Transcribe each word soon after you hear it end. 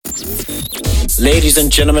Ladies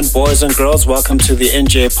and gentlemen, boys and girls, welcome to the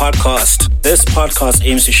NJ Podcast. This podcast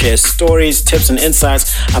aims to share stories, tips, and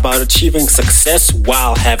insights about achieving success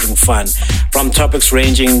while having fun. From topics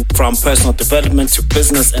ranging from personal development to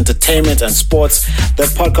business, entertainment, and sports,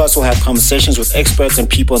 the podcast will have conversations with experts and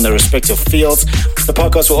people in their respective fields. The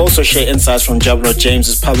podcast will also share insights from Jablo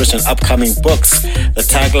James's published and upcoming books. The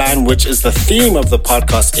tagline, which is the theme of the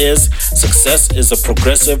podcast, is "Success is a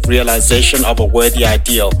progressive realization of a worthy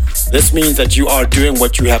ideal." This means that you are doing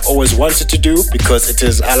what you have always wanted to do because it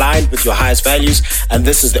is aligned with your highest values, and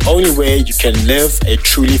this is the only way you can live a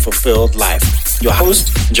truly fulfilled life. Your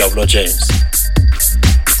host, Jablo James.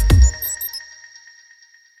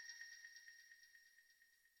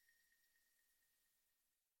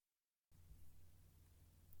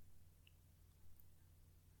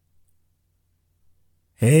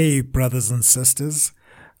 Hey, brothers and sisters.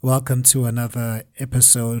 Welcome to another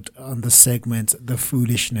episode on the segment, The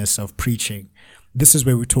Foolishness of Preaching. This is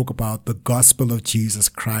where we talk about the gospel of Jesus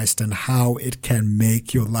Christ and how it can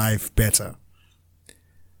make your life better.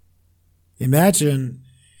 Imagine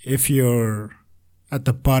if you're at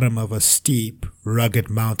the bottom of a steep, rugged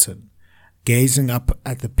mountain, gazing up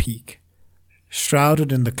at the peak.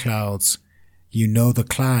 Shrouded in the clouds, you know the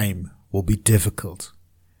climb will be difficult,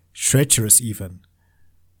 treacherous even.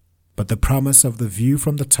 But the promise of the view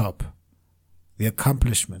from the top, the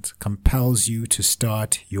accomplishment, compels you to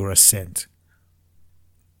start your ascent.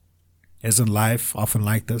 Isn't life often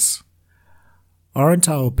like this? Aren't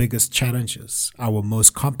our biggest challenges, our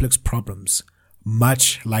most complex problems,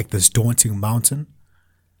 much like this daunting mountain?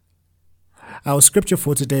 Our scripture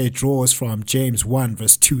for today draws from James 1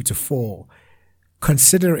 verse 2 to 4.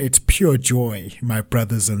 Consider it pure joy, my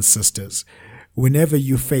brothers and sisters, whenever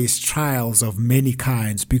you face trials of many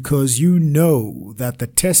kinds, because you know that the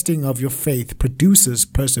testing of your faith produces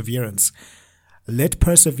perseverance. Let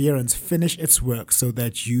perseverance finish its work so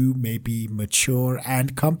that you may be mature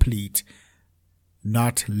and complete,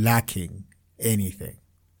 not lacking anything.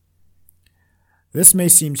 This may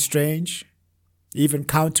seem strange, even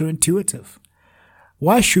counterintuitive.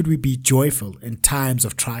 Why should we be joyful in times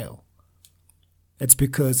of trial? It's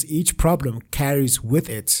because each problem carries with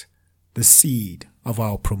it the seed of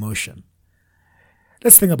our promotion.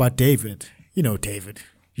 Let's think about David. You know David.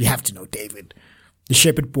 You have to know David. The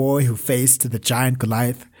shepherd boy who faced the giant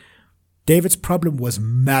Goliath. David's problem was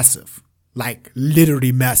massive, like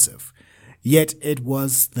literally massive. Yet it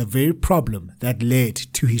was the very problem that led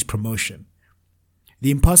to his promotion.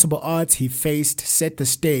 The impossible odds he faced set the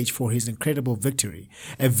stage for his incredible victory,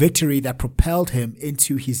 a victory that propelled him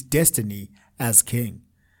into his destiny as king.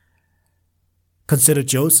 Consider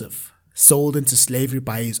Joseph, sold into slavery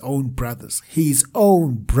by his own brothers,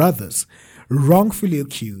 wrongfully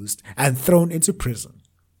accused and thrown into prison.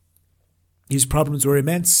 His problems were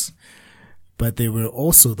immense, but they were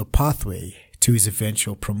also the pathway to his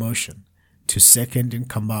eventual promotion to second in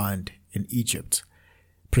command in Egypt,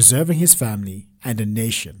 preserving his family and a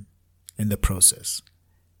nation in the process.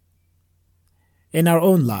 In our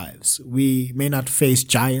own lives, we may not face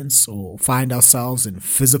giants or find ourselves in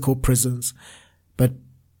physical prisons, but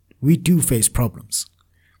we do face problems.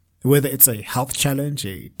 Whether it's a health challenge,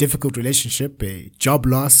 a difficult relationship, a job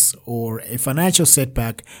loss, or a financial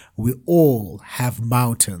setback, we all have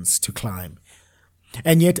mountains to climb.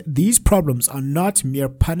 And yet these problems are not mere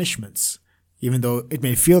punishments, even though it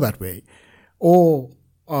may feel that way, nor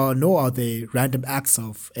are they random acts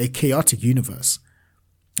of a chaotic universe.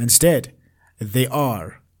 Instead, they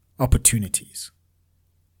are opportunities.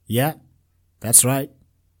 Yeah, that's right.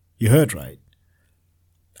 You heard right.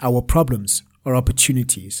 Our problems are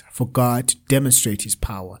opportunities for God to demonstrate His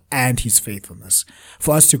power and His faithfulness,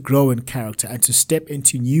 for us to grow in character and to step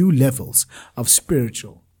into new levels of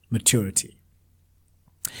spiritual maturity.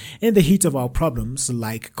 In the heat of our problems,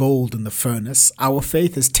 like gold in the furnace, our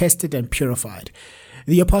faith is tested and purified.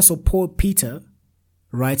 The Apostle Peter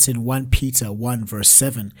writes in 1 Peter 1 verse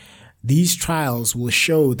 7, "These trials will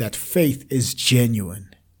show that faith is genuine.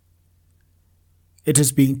 It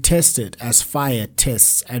is being tested as fire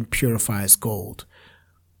tests and purifies gold,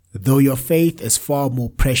 though your faith is far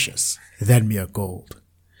more precious than mere gold."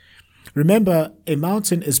 Remember, a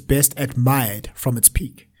mountain is best admired from its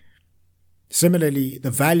peak. Similarly,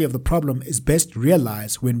 the value of the problem is best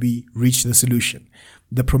realized when we reach the solution,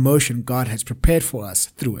 the promotion God has prepared for us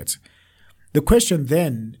through it. The question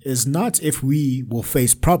then is not if we will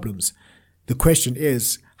face problems. The question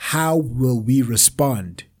is, how will we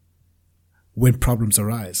respond when problems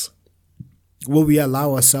arise? Will we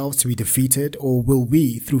allow ourselves to be defeated, or will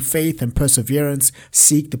we, through faith and perseverance,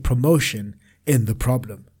 seek the promotion in the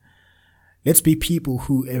problem? Let's be people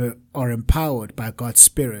who are empowered by God's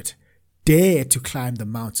Spirit, dare to climb the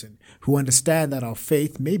mountain, who understand that our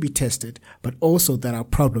faith may be tested, but also that our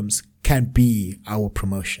problems can be our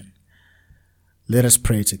promotion. Let us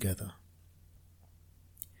pray together.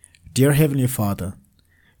 Dear Heavenly Father,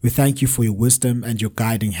 we thank you for your wisdom and your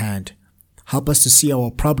guiding hand. Help us to see our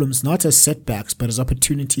problems not as setbacks, but as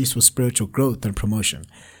opportunities for spiritual growth and promotion.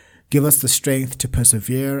 Give us the strength to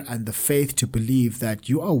persevere and the faith to believe that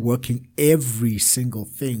you are working every single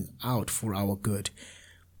thing out for our good.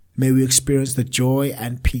 May we experience the joy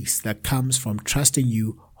and peace that comes from trusting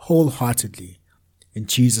you wholeheartedly. In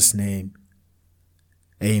Jesus' name,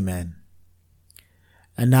 amen.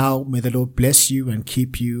 And now may the Lord bless you and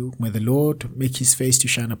keep you. May the Lord make his face to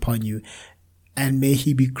shine upon you, and may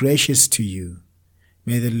he be gracious to you.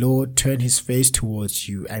 May the Lord turn his face towards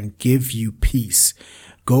you and give you peace.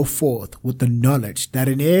 Go forth with the knowledge that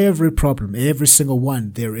in every problem, every single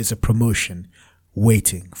one, there is a promotion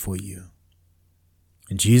waiting for you.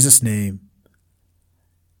 In Jesus' name,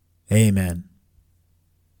 amen.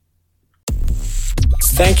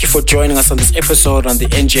 Thank you for joining us on this episode on the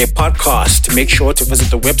NJ Podcast. Make sure to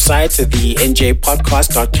visit the website, the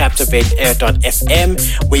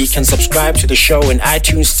njpodcast.captivate.fm, where you can subscribe to the show in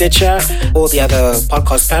iTunes, Stitcher, all the other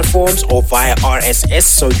podcast platforms, or via RSS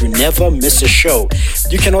so you never miss a show.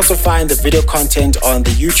 You can also find the video content on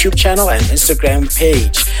the YouTube channel and Instagram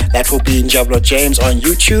page. That will be Njablo James on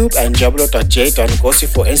YouTube and njablo.j.ngosi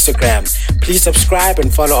for Instagram. Please subscribe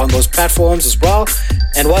and follow on those platforms as well.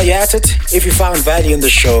 And while you're at it, if you found value in the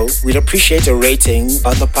show, we'd appreciate a rating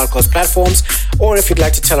on the podcast platforms, or if you'd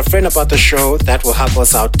like to tell a friend about the show, that will help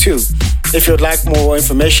us out too. If you'd like more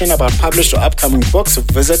information about published or upcoming books,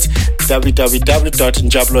 visit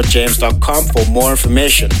www.njablojames.com for more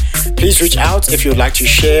information. Please reach out if you'd like to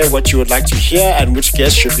share what you would like to hear and which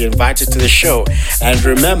guests should be invited to the show. And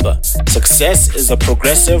remember, success is a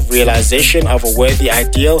progressive realization of a worthy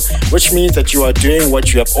ideal, which means that you are doing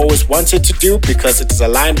what you have always wanted to do because it is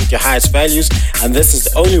aligned with your highest values, and this is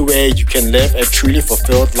the only way you can live a truly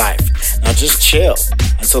fulfilled life. Now just chill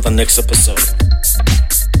until the next episode.